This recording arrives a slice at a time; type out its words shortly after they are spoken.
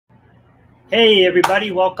Hey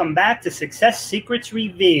everybody, welcome back to Success Secrets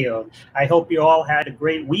Revealed. I hope you all had a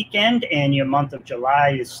great weekend and your month of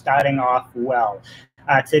July is starting off well.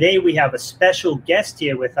 Today we have a special guest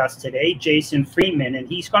here with us today, Jason Freeman, and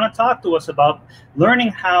he's going to talk to us about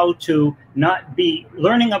learning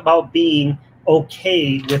about being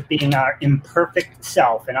okay with being our imperfect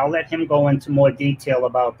self. And I'll let him go into more detail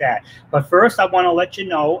about that. But first, I want to let you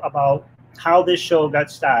know about how this show got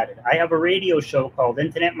started. I have a radio show called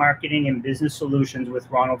Internet Marketing and Business Solutions with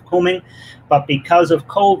Ronald Couming, but because of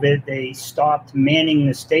COVID, they stopped manning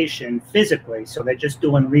the station physically, so they're just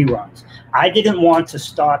doing reruns. I didn't want to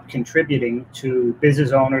stop contributing to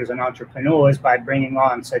business owners and entrepreneurs by bringing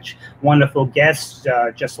on such wonderful guests,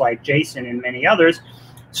 just like Jason and many others.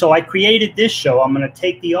 So I created this show. I'm going to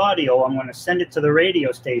take the audio, I'm going to send it to the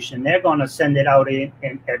radio station. They're going to send it out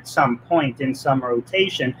at some point in some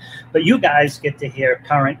rotation. But you guys get to hear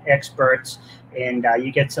current experts, and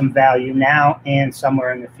you get some value now, and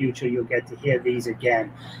somewhere in the future you'll get to hear these again.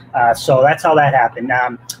 So that's how that happened.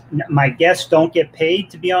 My guests don't get paid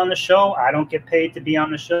to be on the show. I don't get paid to be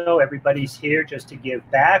on the show. Everybody's here just to give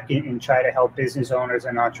back and try to help business owners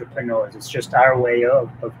and entrepreneurs. It's just our way of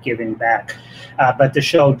giving back. But the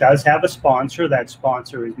show does have a sponsor. That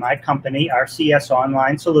sponsor is my company, RCS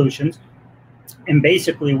Online Solutions. And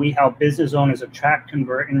basically, we help business owners attract,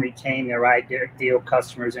 convert, and retain their ideal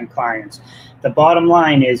customers and clients. The bottom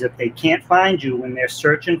line is, if they can't find you when they're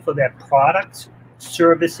searching for their products,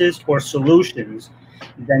 services, or solutions,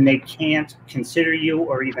 then they can't consider you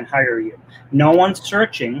or even hire you. No one's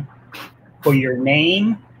searching for your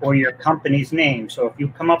name or your company's name. So if you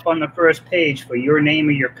come up on the first page for your name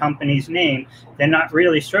or your company's name, they're not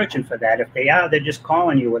really searching for that. If they are, they're just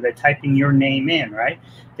calling you or they're typing your name in, right?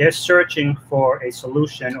 They're searching for a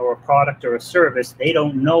solution or a product or a service. They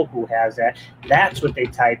don't know who has that. That's what they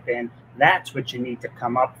type in. That's what you need to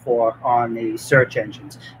come up for on the search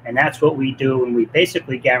engines. And that's what we do. And we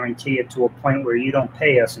basically guarantee it to a point where you don't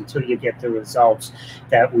pay us until you get the results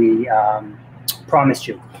that we promised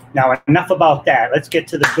you. Now, enough about that. Let's get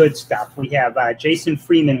to the good stuff. We have Jason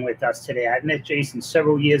Freeman with us today. I met Jason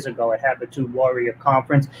several years ago at Habitude Warrior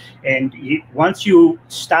Conference. And once you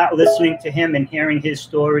start listening to him and hearing his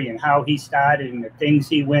story and how he started and the things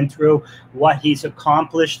he went through, what he's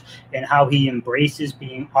accomplished, and how he embraces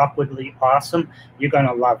being awkwardly awesome, you're going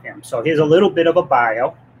to love him. So here's a little bit of a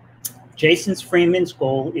bio. Jason Freeman's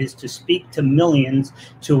goal is to speak to millions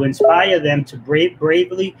to inspire them to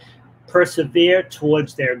bravely persevere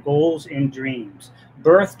towards their goals and dreams.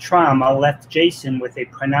 Birth trauma left Jason with a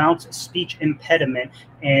pronounced speech impediment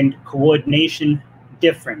and coordination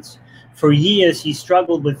difference. For years, he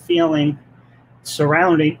struggled with feelings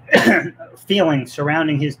surrounding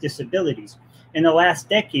his disabilities. In the last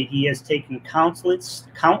decade, he has taken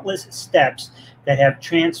countless steps that have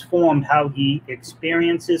transformed how he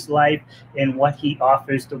experiences life and what he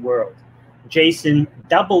offers the world. Jason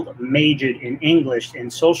double majored in English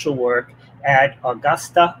and social work at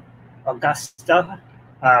Augustana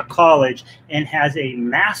College and has a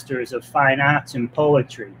master's of fine arts in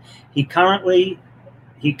poetry. He currently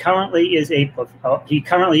is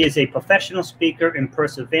a professional speaker and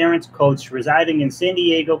perseverance coach residing in San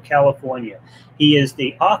Diego, California. He is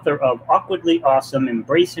the author of Awkwardly Awesome,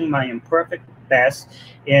 Embracing My Imperfect Best,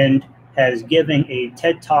 and has given a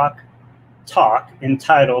TED Talk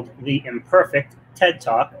entitled The Imperfect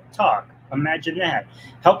Tedx Talk. Imagine that.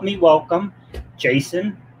 Help me welcome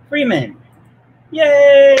Jason Freeman.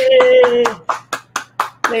 Yay!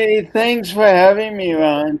 Hey, thanks for having me,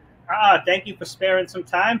 Ron. Thank you for sparing some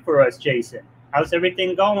time for us, Jason. How's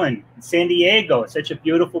everything going in San Diego? It's such a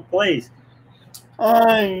beautiful place.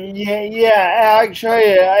 Yeah.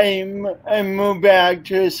 Actually, I moved back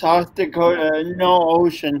to South Dakota. No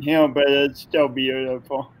ocean here, but it's still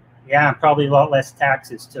beautiful. Yeah, probably a lot less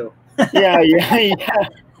taxes too. Yeah.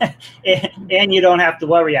 And you don't have to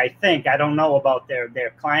worry, I think. I don't know about their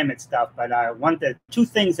climate stuff, but two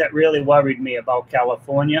things that really worried me about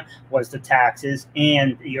California was the taxes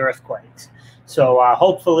and the earthquakes. So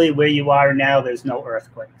hopefully where you are now, there's no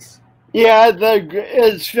earthquakes. Yeah,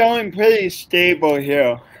 it's feeling pretty stable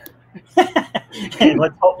here.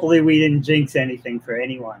 Hopefully we didn't jinx anything for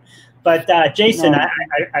anyone. But Jason, no.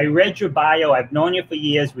 I read your bio. I've known you for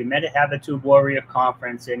years. We met at Habitude Warrior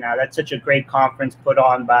Conference, and that's such a great conference put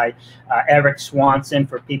on by Eric Swanson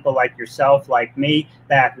for people like yourself, like me,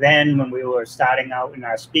 back then when we were starting out in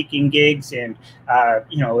our speaking gigs. And,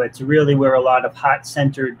 it's really where a lot of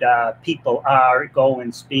heart-centered people go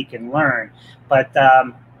and speak and learn. But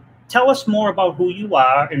tell us more about who you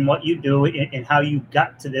are and what you do and how you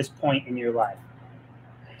got to this point in your life.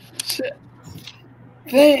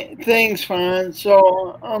 Thanks, Ron.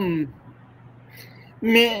 So,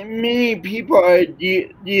 Many people are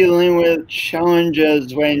dealing with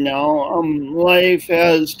challenges right now. Life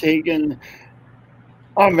has taken,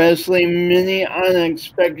 obviously, many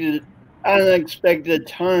unexpected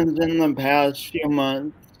turns in the past few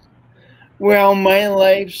months. Well, my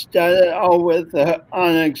life started out with an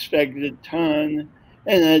unexpected turn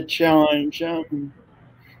and a challenge.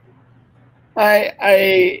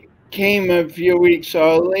 I came a few weeks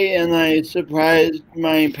early, and I surprised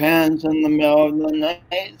my parents in the middle of the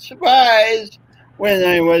night. Surprise! When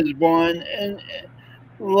I was born, and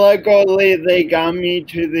luckily they got me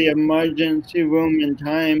to the emergency room in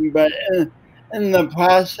time. But in the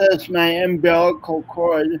process, my umbilical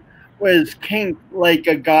cord was kinked like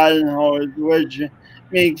a garden hose, which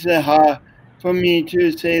makes it hard for me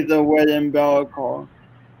to say the word umbilical.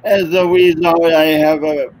 As a result, I have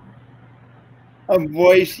a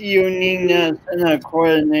voice uniqueness and a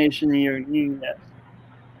coordination uniqueness.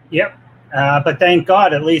 Yep. But thank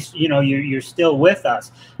God, at least, you know, you're still with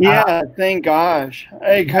us. Yeah, thank gosh.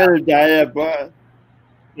 I could have died at birth.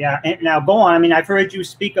 Yeah, and now go on. I mean, I've heard you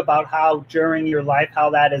speak about how during your life, how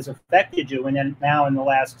that has affected you. And then now in the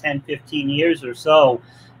last 10, 15 years or so,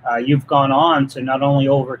 you've gone on to not only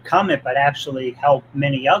overcome it, but actually help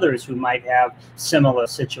many others who might have similar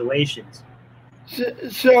situations.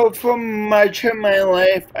 So for much of my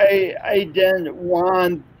life, I didn't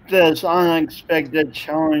want this unexpected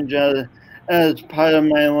challenge as part of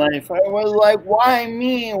my life. I was like, why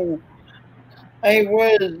me? I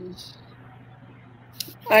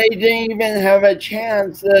didn't even have a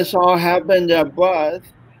chance. This all happened at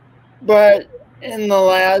birth. But in the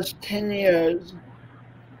last 10 years,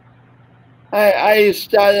 I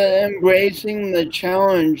started embracing the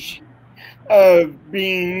challenge of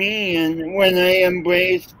being me. And when I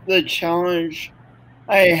embraced the challenge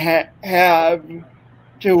I have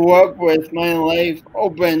to work with, my life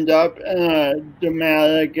opened up in a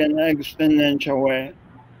dramatic and exponential way.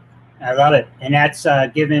 I love it. And that's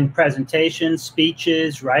giving presentations,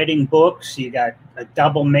 speeches, writing books. You got a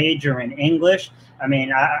double major in English. I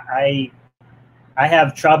mean, I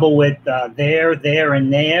have trouble with there,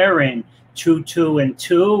 and there, and two, and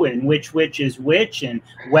two, and which is which, and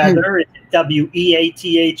whether it's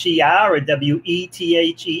WEATHER or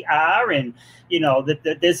WETHER, and you know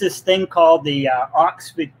there's this thing called the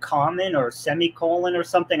Oxford Common or semicolon or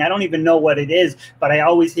something. I don't even know what it is, but I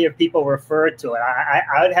always hear people refer to it.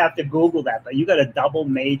 I would have to Google that. But you got a double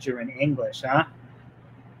major in English, huh?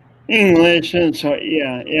 English, and so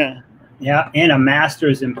yeah. Yeah, and a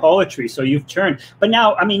master's in poetry. So you've turned. But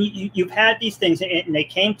now, I mean, you've had these things, and they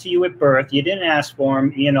came to you at birth. You didn't ask for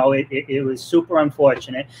them. You know, it was super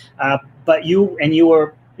unfortunate. But you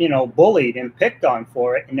were, you know, bullied and picked on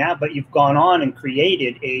for it. And now, but you've gone on and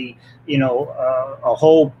created a, you know, a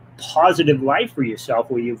whole positive life for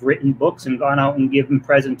yourself, where you've written books and gone out and given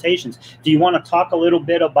presentations. Do you want to talk a little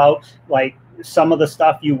bit about like some of the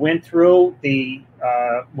stuff you went through, the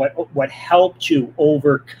what helped you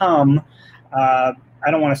overcome? I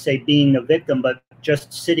don't want to say being a victim, but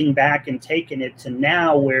just sitting back and taking it to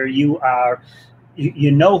now where you are,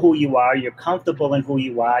 you know who you are, you're comfortable in who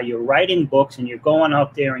you are, you're writing books, and you're going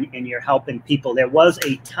out there and you're helping people. There was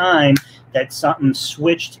a time that something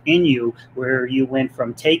switched in you where you went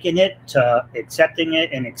from taking it to accepting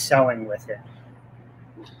it and excelling with it.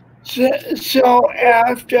 So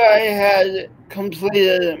after I had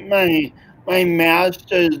completed my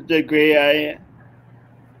master's degree,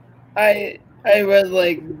 I was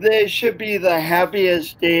like, this should be the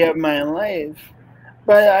happiest day of my life.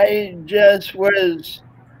 But I just was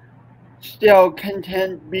still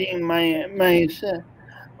content being myself,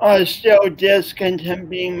 or still discontent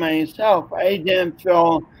being myself. I didn't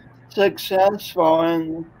feel successful,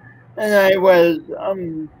 and I was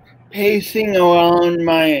pacing around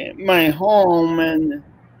my home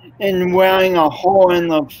and wearing a hole in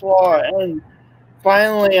the floor. And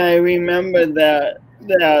finally, I remembered that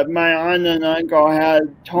my aunt and uncle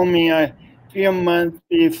had told me a few months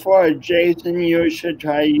before, Jason, you should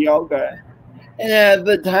try yoga. And at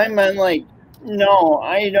the time, I'm like, no,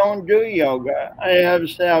 I don't do yoga. I have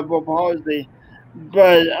cerebral palsy.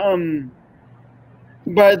 But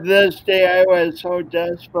this day I was so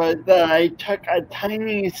desperate that I took a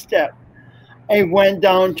tiny step. I went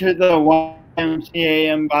down to the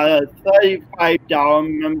YMCA and bought a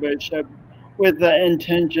 $35 membership with the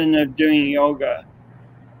intention of doing yoga.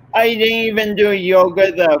 I didn't even do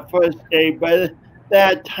yoga the first day, but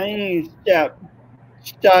that tiny step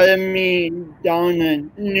started me down a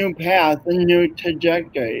new path, a new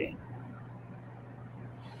trajectory.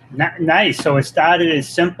 Nice. So it started as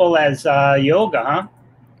simple as yoga, huh?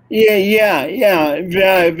 Yeah.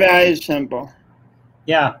 Very, very simple.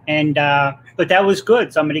 Yeah, and but that was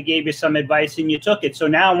good. Somebody gave you some advice and you took it. So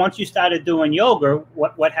now, once you started doing yoga,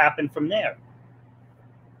 what happened from there?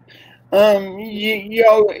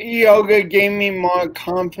 Yoga gave me more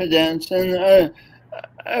confidence, and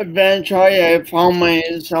eventually I found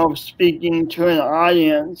myself speaking to an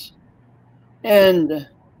audience, and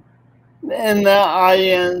that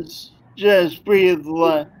audience just breathed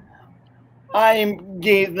life. I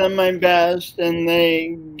gave them my best, and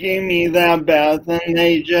they gave me that best, and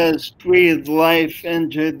they just breathed life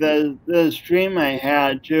into the stream I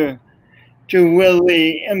had to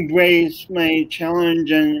really embrace my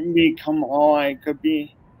challenge and become all I could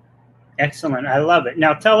be. Excellent. I love it.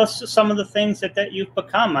 Now tell us some of the things that you've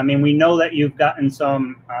become. I mean, we know that you've gotten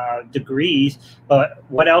some degrees, but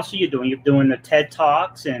what else are you doing? You're doing the TED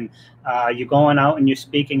Talks, and you're going out and you're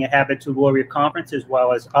speaking at Habitude Warrior Conference as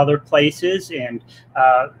well as other places. And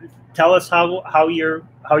tell us how you're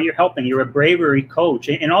helping. You're a Bravery coach,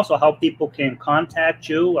 and also how people can contact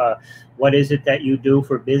you. What is it that you do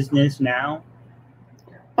for business now?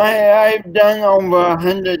 I've done over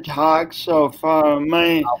 100 talks so far.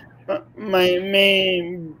 My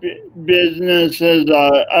main business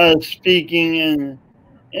is speaking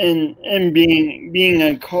and being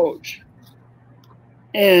a coach,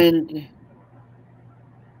 and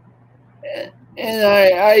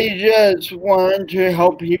I just want to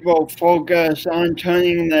help people focus on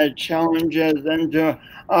turning their challenges into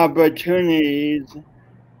opportunities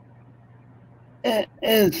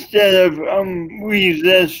instead of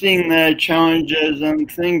resisting their challenges and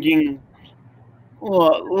thinking,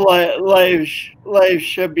 well, life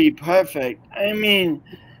should be perfect. I mean,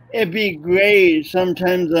 it'd be great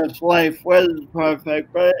sometimes if life was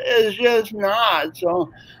perfect, but it's just not.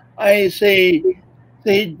 So I say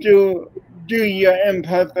do your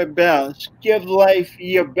imperfect best. Give life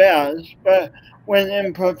your best, but when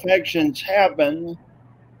imperfections happen,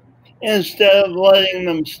 instead of letting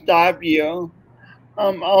them stop you,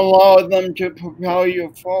 allow them to propel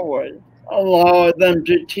you forward. Allow them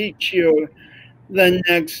to teach you the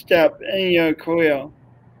next step in your career.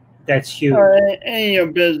 That's huge. In your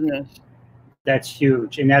business. That's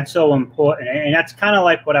huge, and that's so important. And that's kind of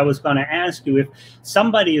like what I was going to ask you. If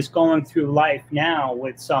somebody is going through life now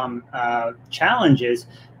with some challenges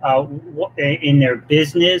in their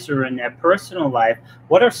business or in their personal life,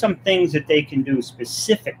 what are some things that they can do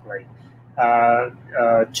specifically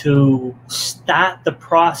to start the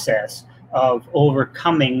process of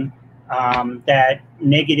overcoming that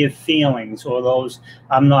negative feelings, or those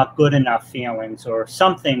I'm not good enough feelings, or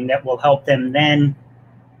something that will help them then,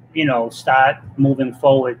 start moving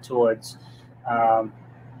forward towards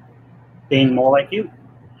being more like you?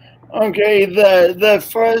 Okay, the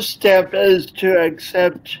first step is to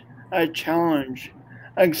accept a challenge.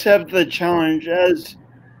 Accept the challenge.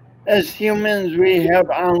 As humans, we have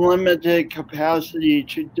unlimited capacity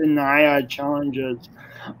to deny our challenges.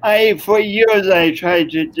 For years, I tried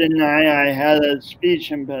to deny I had a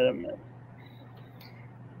speech impediment.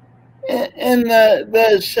 And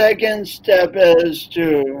the second step is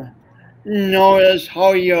to notice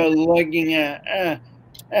how you're looking at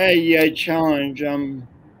your challenge, and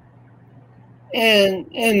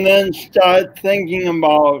then start thinking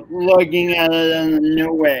about looking at it in a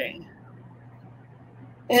new way.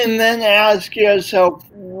 And then ask yourself,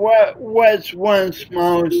 what's one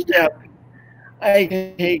small step I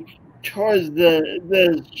can take towards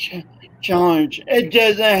the challenge? It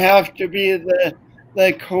doesn't have to be the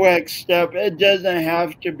correct step. It doesn't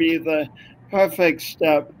have to be the perfect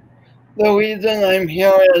step. The reason I'm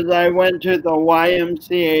here is I went to the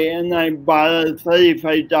YMCA and I bought a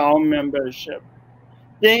 $35 membership.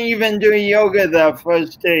 Didn't even do yoga that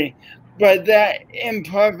first day, but that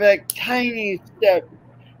imperfect tiny step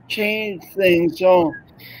changed things. So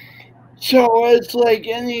it's like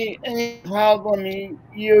any problem,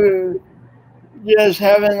 you just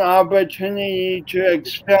have an opportunity to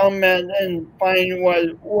experiment and find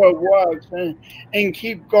what works, and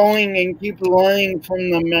keep going and keep learning from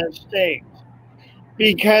the mistakes.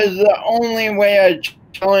 Because the only way a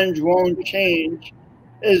challenge won't change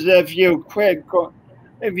is if you quit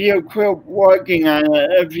working on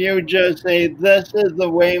it. If you just say, this is the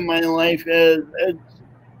way my life is,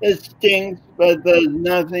 it stinks, but there's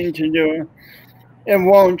nothing to do, it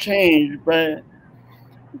won't change. But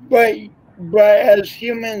as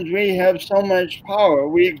humans, we have so much power.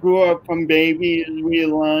 We grew up from babies. We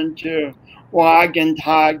learn to walk and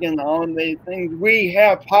talk and all these things. We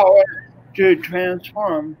have power to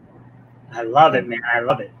transform. I love it, man. I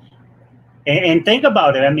love it. And think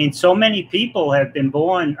about it. I mean, so many people have been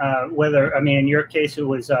born, whether, I mean, in your case, it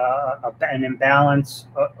was an imbalance,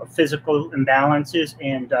 physical imbalances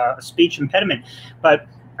and a speech impediment. But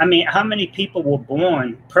I mean, how many people were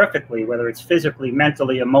born perfectly, whether it's physically,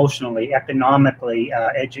 mentally, emotionally, economically,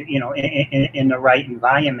 in the right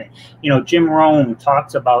environment? You know, Jim Rohn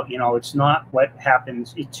talks about, you know, it's not what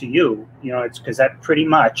happens to you, you know, it's because that pretty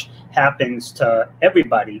much happens to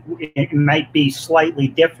everybody. It might be slightly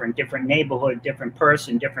different neighborhood, different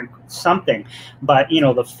person, different something, but, you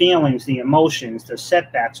know, the feelings, the emotions, the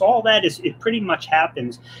setbacks, all that it pretty much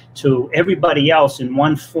happens to everybody else in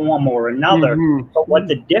one form or another. Mm-hmm. But what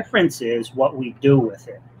the difference is what we do with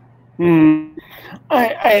it.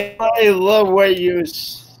 I love what you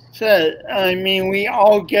said. I mean, we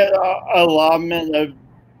all get a allotment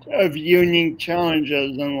of unique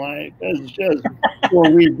challenges in life. It's just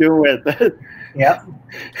what we do with it. Yep.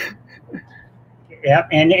 Yep.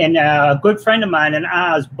 And a good friend of mine and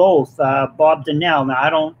ours both, Bob Donnell. Now, I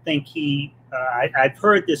don't think I've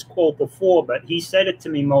heard this quote before, but he said it to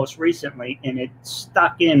me most recently, and it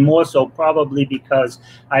stuck in more so probably because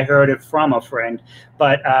I heard it from a friend.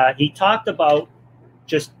 But he talked about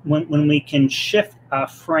just when we can shift our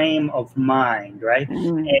frame of mind, right?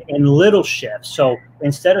 In little shifts. So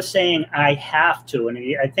instead of saying I have to, and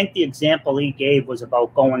I think the example he gave was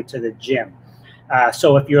about going to the gym.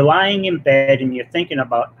 So if you're lying in bed and you're thinking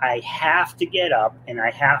about, I have to get up and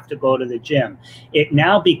I have to go to the gym, it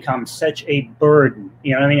now becomes such a burden.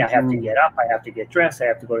 You know what I mean? I have to get up, I have to get dressed, I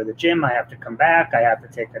have to go to the gym, I have to come back, I have to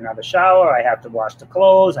take another shower, I have to wash the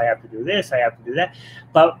clothes, I have to do this, I have to do that.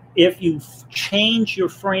 But if you change your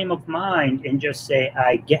frame of mind and just say,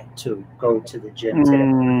 I get to go to the gym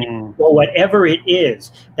today, or whatever it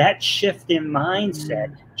is, that shift in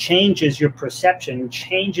mindset changes your perception,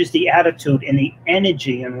 changes the attitude and the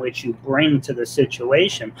energy in which you bring to the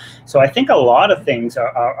situation. So I think a lot of things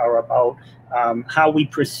are about how we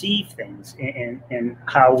perceive things and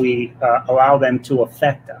how we allow them to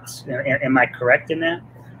affect us. Am I correct in that?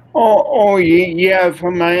 Oh yeah.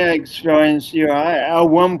 From my experience, you know, at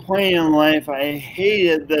one point in life, I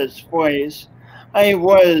hated this voice. I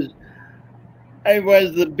was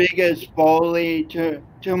the biggest bully to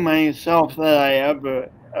myself that I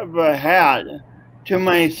ever had, to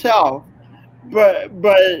myself. But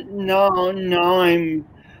now I'm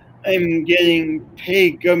getting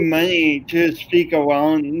paid good money to speak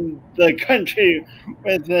around the country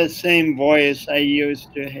with the same voice I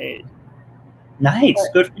used to hate. Nice,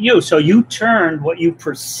 good for you. So you turned what you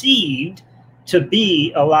perceived to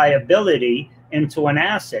be a liability into an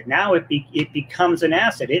asset. Now it becomes an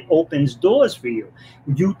asset. It opens doors for you.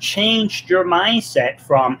 You changed your mindset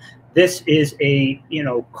from this is a, you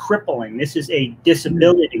know, crippling, this is a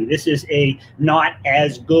disability, this is a not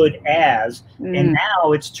as good as, and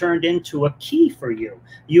now it's turned into a key for you.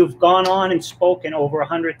 You've gone on and spoken over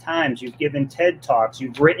 100 times. You've given TED Talks.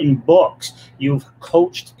 You've written books. You've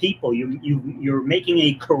coached people. You're making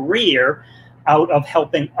a career out of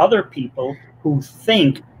helping other people who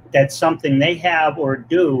think that something they have or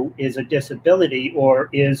do is a disability or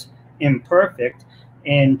is imperfect,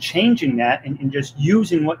 and changing that and just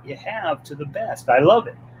using what you have to the best. I love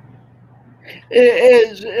it.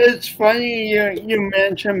 It's funny you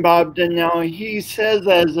mentioned Bob Donnell. He says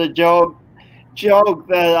as a joke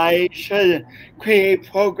that I should create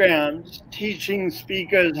programs teaching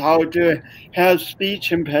speakers how to have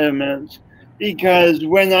speech impediments, because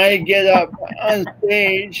when I get up on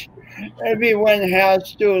stage, everyone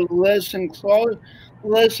has to listen closer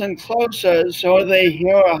so they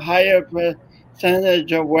hear a higher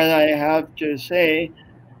percentage of what I have to say.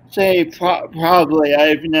 Probably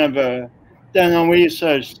I've never done a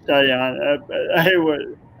research study on it, but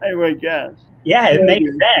I would guess. Yeah, it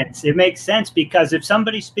makes sense. It makes sense because if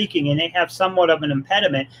somebody's speaking and they have somewhat of an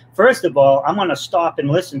impediment, first of all, I'm going to stop and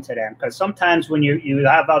listen to them, because sometimes when you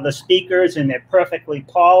have other speakers and they're perfectly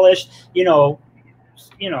polished,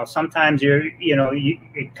 sometimes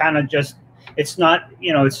it kind of just, it's not,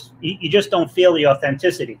 you just don't feel the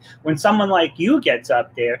authenticity. When someone like you gets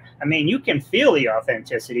up there, I mean, you can feel the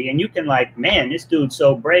authenticity and you can like, man, this dude's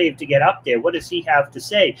so brave to get up there. What does he have to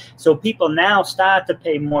say? So people now start to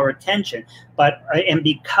pay more attention, and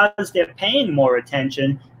because they're paying more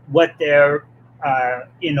attention, what they're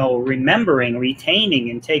remembering, retaining,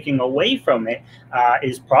 and taking away from it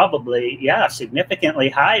is probably, significantly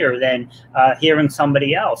higher than hearing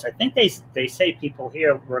somebody else. I think they say people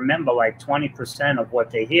here remember like 20% of what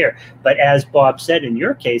they hear, but as Bob said, in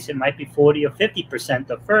your case, it might be 40 or 50%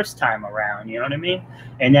 the first time around. You know what I mean?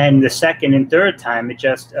 And then the second and third time, it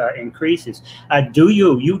just increases.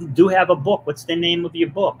 You do have a book. What's the name of your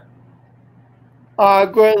book?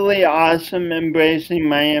 Awkwardly awesome, embracing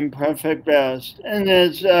my imperfect best. And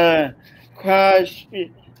it's a cross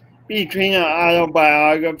between an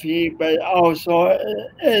autobiography, but also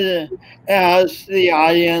it asks the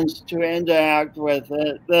audience to interact with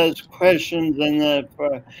it. There's questions in it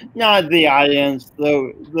for, not the audience,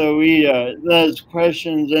 the reader. There's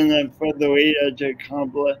questions in it for the reader to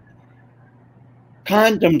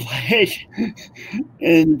contemplate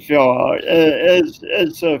and fill out.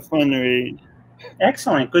 It's a fun read.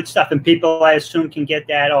 Excellent, good stuff. And people, I assume, can get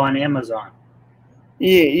that on Amazon.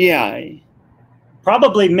 Yeah.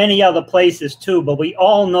 Probably many other places too, but we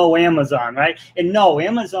all know Amazon, right? And no,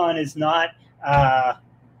 Amazon is not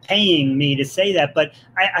paying me to say that, but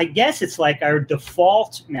I guess it's like our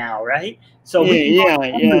default now, right? So we can go to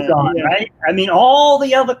Amazon, right? I mean, all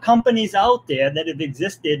the other companies out there that have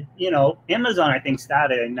existed, you know, Amazon, I think,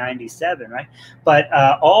 started in '97, right? But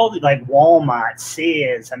all like Walmart,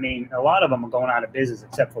 Sears, I mean, a lot of them are going out of business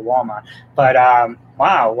except for Walmart. But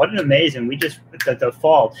wow, what an amazing, the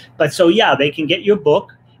default. But so, yeah, they can get your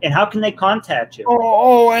book. And how can they contact you?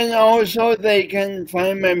 Oh, and also they can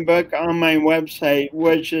find my book on my website,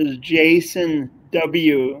 which is Jason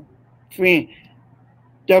W.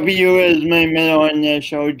 W is my middle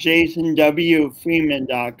initial,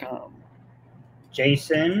 jasonwfreeman.com.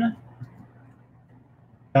 Jason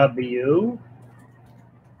W.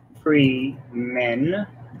 Freeman.com.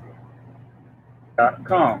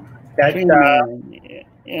 That's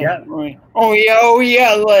yeah. Oh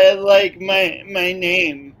yeah, like my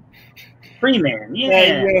name. Freeman, yeah.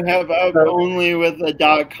 And you have up only with a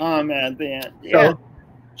 .com at the end. So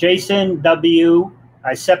Jason W.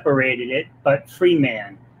 I separated it, but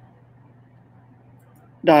Freeman.com.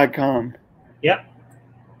 Yep.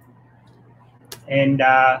 And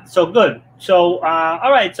so good. So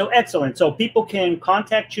all right. So excellent. So people can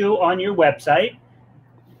contact you on your website,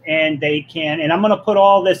 and they can. And I'm going to put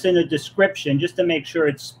all this in the description just to make sure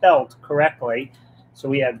it's spelled correctly. So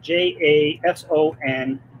we have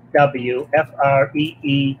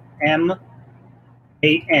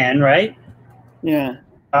JASONWFREEMAN, right? Yeah.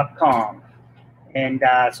 .com. And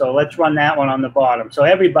so let's run that one on the bottom. So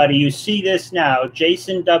everybody, you see this now,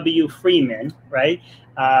 Jason W. Freeman, right?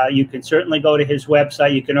 You can certainly go to his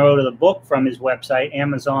website. You can order the book from his website,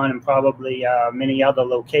 Amazon, and probably many other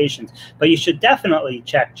locations. But you should definitely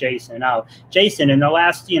check Jason out. Jason, in the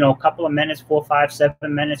last, couple of minutes, 4, 5,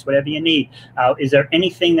 7 minutes, whatever you need, is there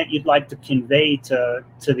anything that you'd like to convey to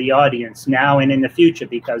the audience now and in the future?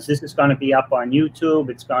 Because this is going to be up on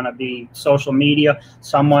YouTube. It's going to be social media.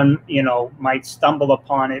 Someone, might stumble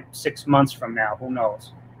upon it 6 months from now. Who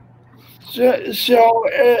knows? So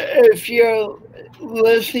if you're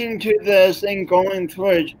listening to this and going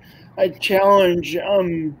through a challenge, I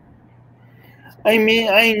mean,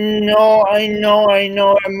 I know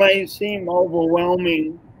it might seem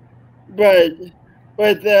overwhelming, but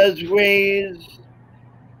there's ways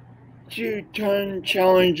to turn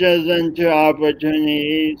challenges into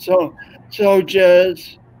opportunities. So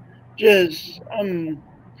just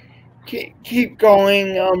keep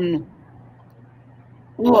going.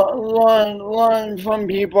 Learn from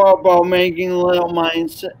people about making little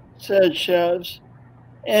mindset shifts,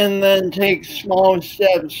 and then take small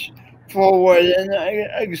steps forward and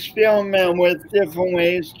experiment with different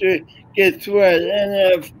ways to get through it. And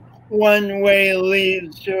if one way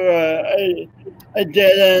leads to a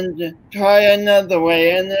dead end, try another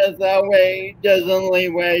way. And if that way doesn't lead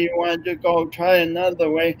where you want to go, try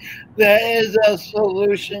another way. There is a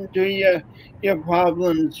solution to your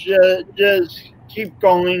problems. Just keep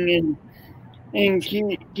going and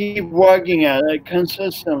keep working at it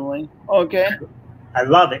consistently. Okay. I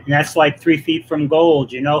love it. And that's like 3 feet from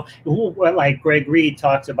gold, like Greg Reed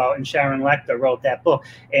talks about, and Sharon Lecter wrote that book.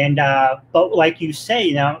 And but like you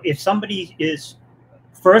say, now, if somebody is,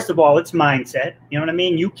 first of all, it's mindset. You know what I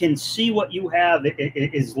mean? You can see what you have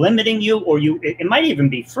is limiting you, or it might even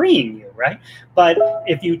be freeing you, right? But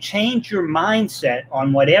if you change your mindset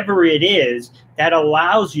on whatever it is, that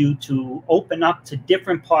allows you to open up to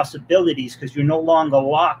different possibilities because you're no longer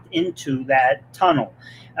locked into that tunnel.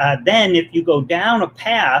 Then if you go down a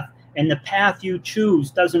path and the path you choose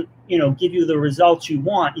doesn't, give you the results you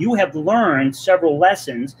want, you have learned several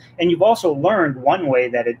lessons, and you've also learned one way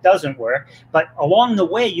that it doesn't work, but along the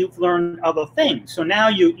way you've learned other things. So now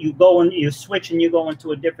you go and you switch and you go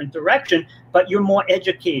into a different direction, but you're more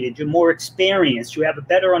educated, you're more experienced, you have a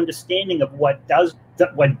better understanding of what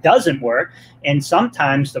doesn't work. And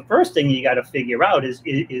sometimes the first thing you got to figure out is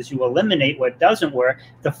you eliminate what doesn't work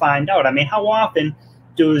to find out. I mean, how often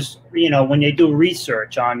does, when they do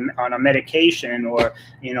research on a medication or,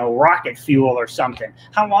 rocket fuel or something,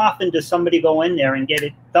 how often does somebody go in there and get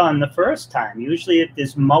it done the first time? Usually if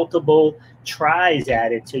there's multiple tries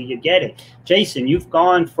at it till you get it. Jason, you've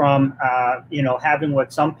gone from, having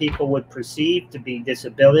what some people would perceive to be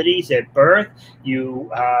disabilities at birth.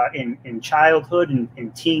 You, in childhood and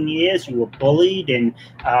in teen years, you were bullied, and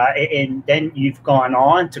then you've gone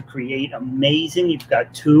on to create amazing. You've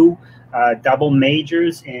got two double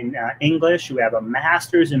majors in English. You have a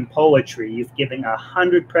master's in poetry. You've given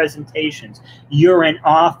 100 presentations. You're an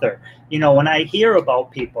author. When I hear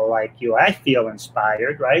about people like you, I feel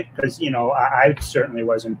inspired, right? Because, I certainly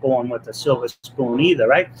wasn't born with a silver spoon either,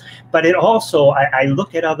 right? But it also, I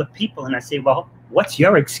look at other people and I say, well, what's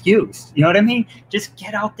your excuse? You know what I mean? Just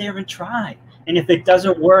get out there and try. And if it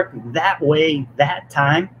doesn't work that way, that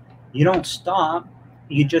time, you don't stop.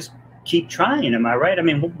 You just keep trying. Am I right? I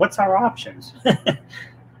mean, what's our options?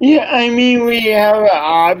 Yeah, I mean, we have an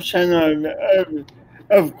option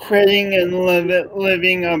of quitting and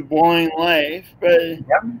living a boring life, but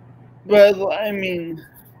Yep. but I mean,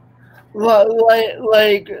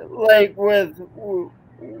 like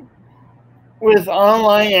with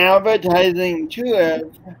online advertising too,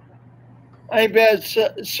 I bet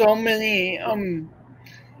so many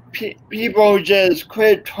people just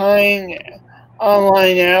quit trying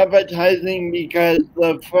online advertising because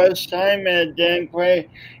the first time it didn't quite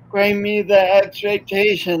meet the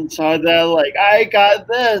expectations. So they're like, I got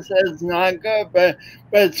this, it's not good, but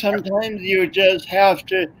sometimes you just have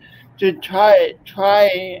to try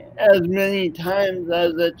as many times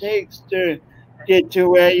as it takes to get to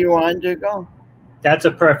where you want to go. That's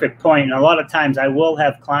a perfect point. And a lot of times I will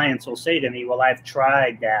have clients will say to me, well, I've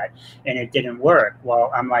tried that and it didn't work.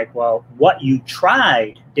 Well, I'm like, well, what you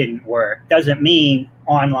tried didn't work. Doesn't mean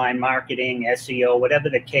online marketing, SEO,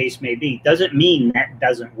 whatever the case may be, doesn't mean that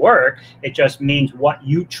doesn't work. It just means what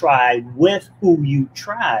you tried with who you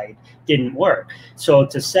tried didn't work. So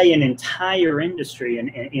to say an entire industry,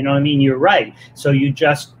 and you know what I mean, you're right. So you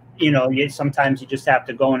just, sometimes you just have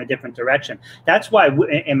to go in a different direction. That's why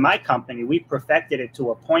in my company, we perfected it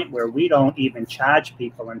to a point where we don't even charge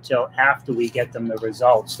people until after we get them the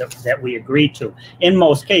results that we agreed to. In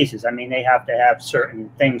most cases, I mean, they have to have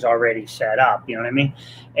certain things already set up, you know what I mean?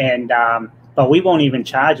 And, but we won't even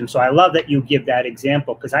charge them. So I love that you give that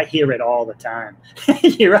example because I hear it all the time.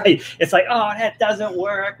 You're right. It's like, oh, that doesn't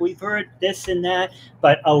work. We've heard this and that.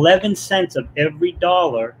 But 11 cents of every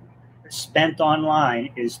dollar spent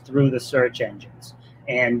online is through the search engines,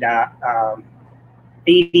 and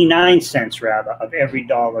 89 cents rather of every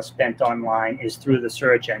dollar spent online is through the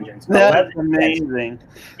search engines. That's amazing.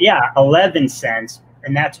 Yeah, 11 cents,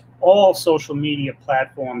 and that's all social media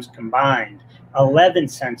platforms combined. 11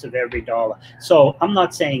 cents of every dollar. So I'm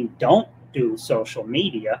not saying don't do social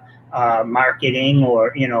media marketing,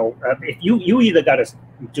 or if you either got to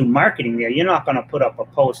do marketing there, you're not going to put up a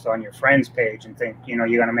post on your friend's page and think you're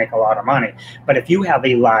going to make a lot of money. But if you have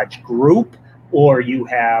a large group or you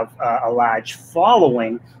have a large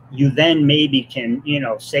following, you then maybe can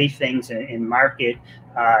say things and market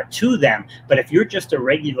to them. But if you're just a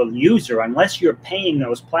regular user, unless you're paying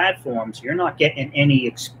those platforms, you're not getting any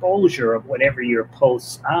exposure of whatever your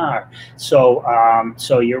posts are. So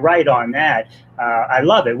so you're right on that. I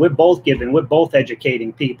love it. We're both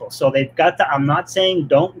educating people. So they've got to, I'm not saying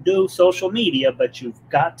don't do social media, but you've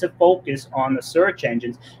got to focus on the search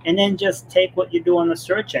engines, and then just take what you do on the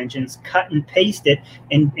search engines, cut and paste it,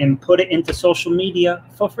 and put it into social media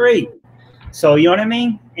for free. So you know what I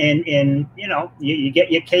mean? And you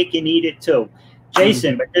get your cake and eat it too.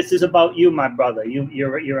 Jason, but this is about you, my brother.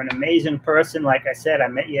 You're an amazing person. Like I said, I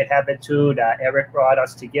met you at Habitude. Eric brought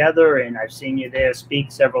us together, and I've seen you there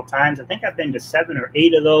speak several times. I think I've been to 7 or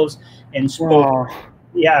 8 of those and spoke. Wow.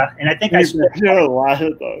 Yeah, and I think I spoke a lot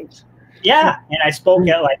of those. Yeah, and I spoke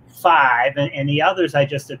at like 5, and the others I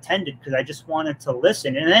just attended because I just wanted to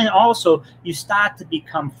listen. And then also you start to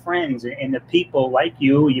become friends, and the people like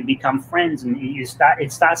you become friends, and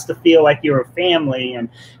it starts to feel like you're a family. And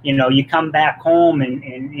you come back home, and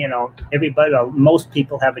everybody, most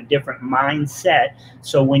people have a different mindset.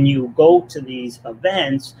 So when you go to these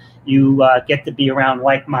events, you get to be around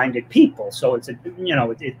like-minded people. So it's a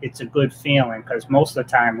good feeling, because most of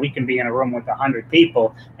the time we can be in a room with 100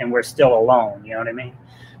 people and we're still alone. You know what I mean?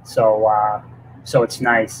 So so it's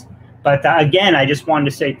nice. But again, I just wanted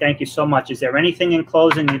to say thank you so much. Is there anything in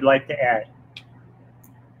closing you'd like to add?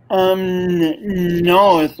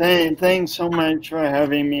 No, thanks so much for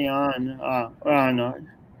having me on, Ronald.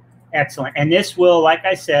 Excellent. And this will, like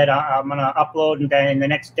I said, I'm going to upload and then in the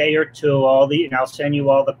next day or two, and I'll send you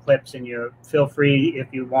all the clips, and you feel free if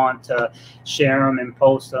you want to share them and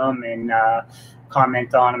post them and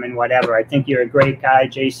comment on them and whatever. I think you're a great guy,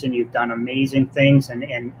 Jason. You've done amazing things,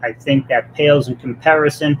 and I think that pales in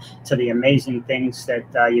comparison to the amazing things that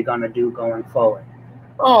you're going to do going forward.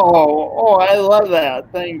 Oh, I love that.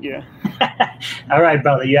 Thank you. All right,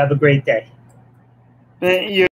 brother. You have a great day. You